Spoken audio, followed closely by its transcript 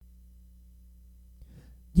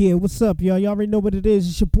Yeah, what's up, y'all? Y'all already know what it is.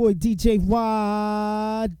 It's your boy DJ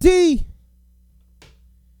YD.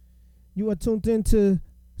 You are tuned into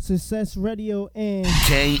Success Radio and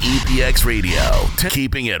KEPX Radio.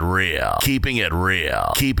 Keeping it real. Keeping it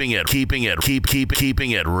real. Keeping it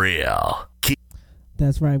real.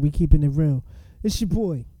 That's right, we keeping it real. It's your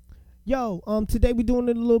boy. Yo, today we doing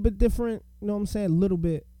it a little bit different. You know what I'm saying? A little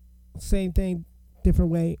bit. Same thing, different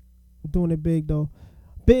way. Doing it big though.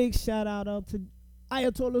 Big shout out to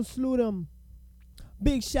Ayatollah Sludum.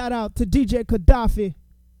 Big shout out to DJ Gaddafi.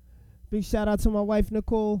 Big shout out to my wife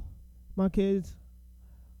Nicole, my kids,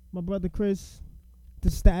 my brother Chris, the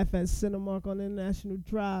staff at Cinemark on International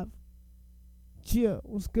Drive. Chia,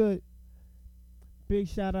 what's good? Big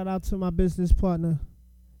shout out to my business partner,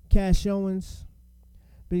 Cash Owens.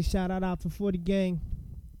 Big shout out to 40 Gang,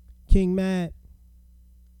 King Mad.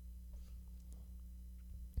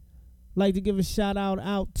 Like to give a shout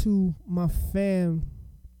out to my fam,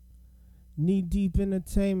 Knee Deep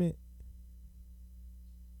Entertainment.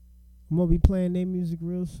 I'm gonna be playing their music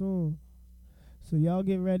real soon, so y'all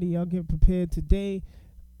get ready, y'all get prepared. Today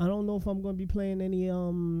I don't know if I'm gonna be playing any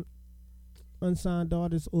unsigned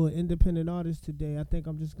artists or independent artists today. I think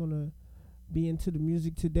I'm just gonna be into the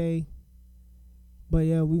music today, but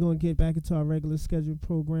yeah, we're gonna get back into our regular scheduled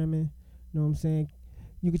programming. You know what I'm saying?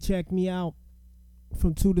 You can check me out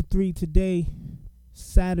from 2 to 3 today,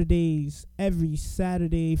 Saturdays, every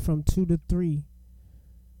Saturday from 2 to 3.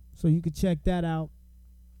 So you can check that out.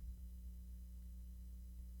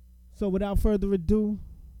 So without further ado,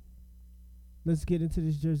 let's get into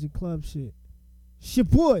this Jersey Club shit. It's your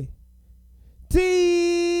boy, DJ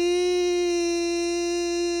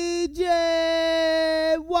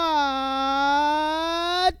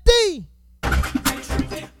YD.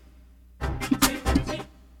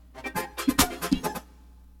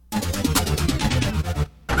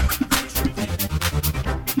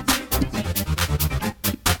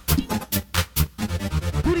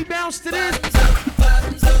 Bounce to this.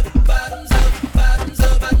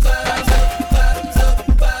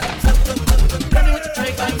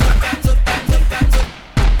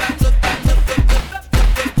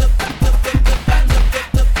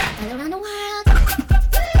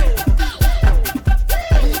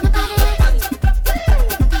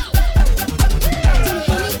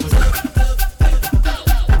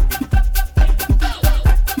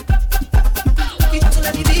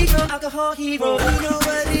 Hero, you know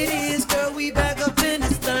what it is, girl. We back up in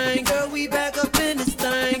this thing, girl. We back up in this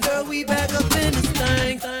thing, girl. We back up in this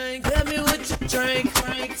thing. Tell me what you drink,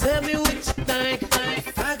 tell me what you think.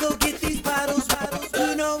 I go get these bottles.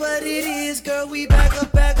 You know what it is, girl. We back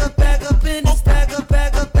up in this, back up in this thing,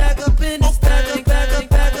 back up in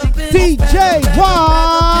this. DJ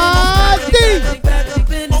YD. Back up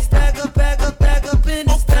in this, back up in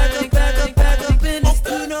this thing, back up in this.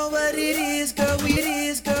 You know what it is, girl. We it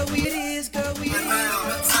is, girl. We it is, girl. We it is.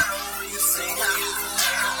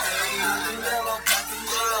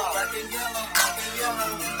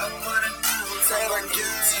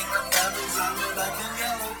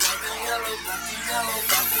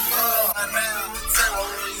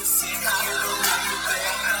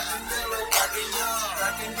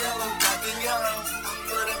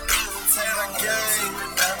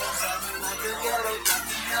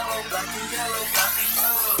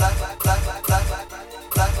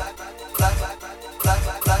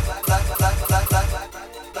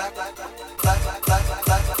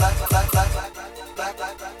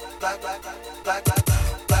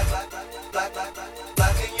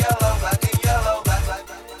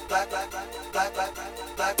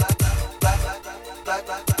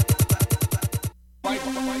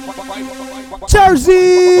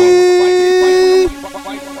 Jersey.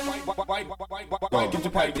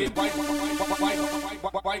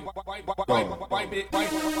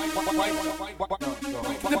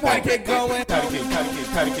 The party get going. Get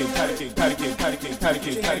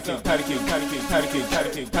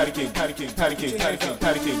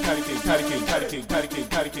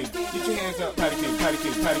your hands up.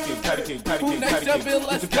 Who next up in?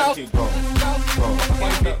 Let's go.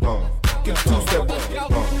 Get a two-step.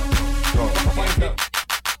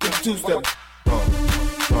 Get a two-step. Get a two-step.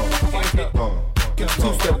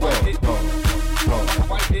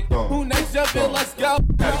 Who next up in? Let's go.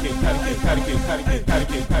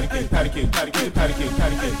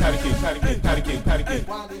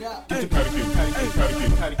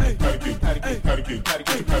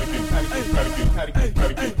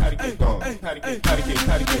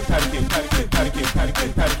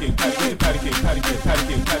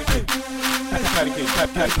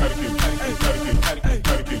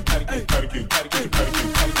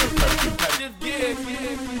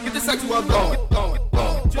 Get the sexual going.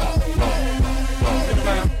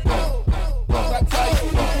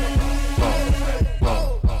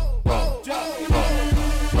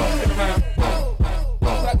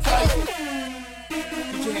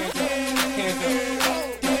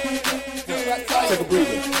 Take a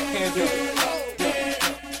breather. Hands up.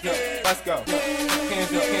 Let's go.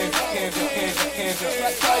 Hands up, hands up, hands up, hands up, hands up.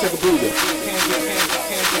 Take a breather. Hands up, hands up,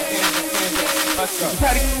 hands up, hands up, hands up. Let's go.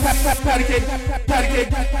 Patty cake, patty cake, patty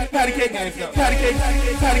cake, patty cake, hands up. Patty cake, patty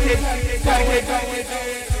cake, patty cake,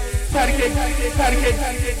 patty cake, patty cake,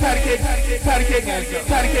 patty cake, patty cake, hands up.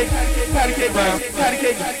 Patty cake, patty cake, patty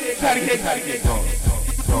cake, patty cake, patty cake.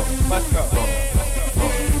 Let's go.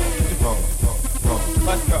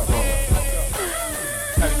 Let's go.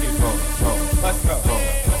 Patty cake, let's go.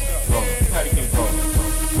 Patty cake,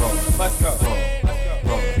 let's go.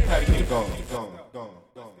 Patty cake,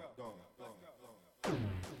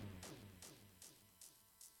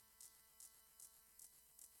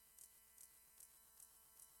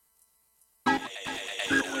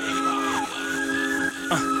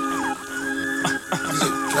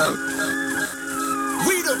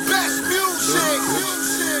 We the best music.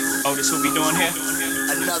 Oh, this what we doing here?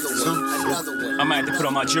 Another one. I might have to put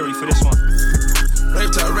on my jury for this one.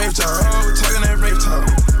 Rave talk, oh, talking that rave talk.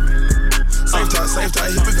 Safe talk,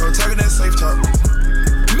 here we go, talking that safe talk.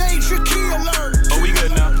 Major key alert. Oh, we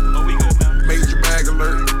good now. Major bag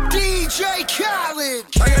alert. DJ Khaled.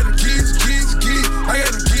 I got the keys. I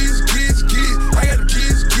got the keys. I got the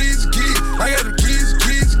keys. I got the keys.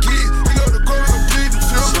 We go to court and plead the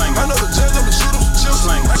fifth. I know the judge, I'ma shoot him some chill.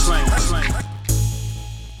 Slang.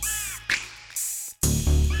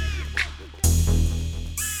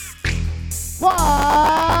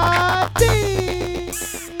 Party!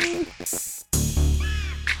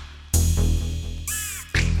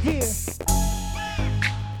 Yeah.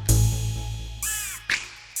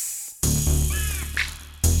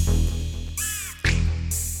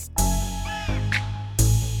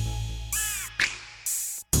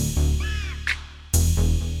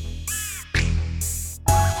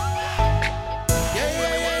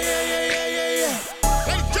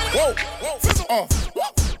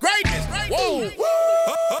 Greatness. Whoa.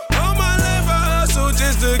 All my life I hustle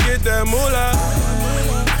just to get that moolah.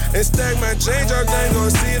 And stack my change, I ain't gon'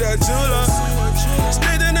 see that jeweler.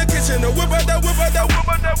 Stayed in the kitchen, the whip out that.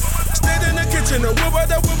 Stayed in the kitchen, the whip out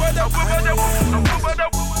that.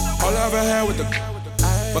 All I ever had with the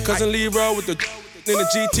my cousin Leroy with the in the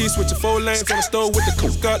GT, switching 4 lanes on the stove with the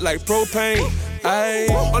cook up like propane. Ayy,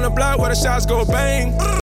 on the block where the shots go bang.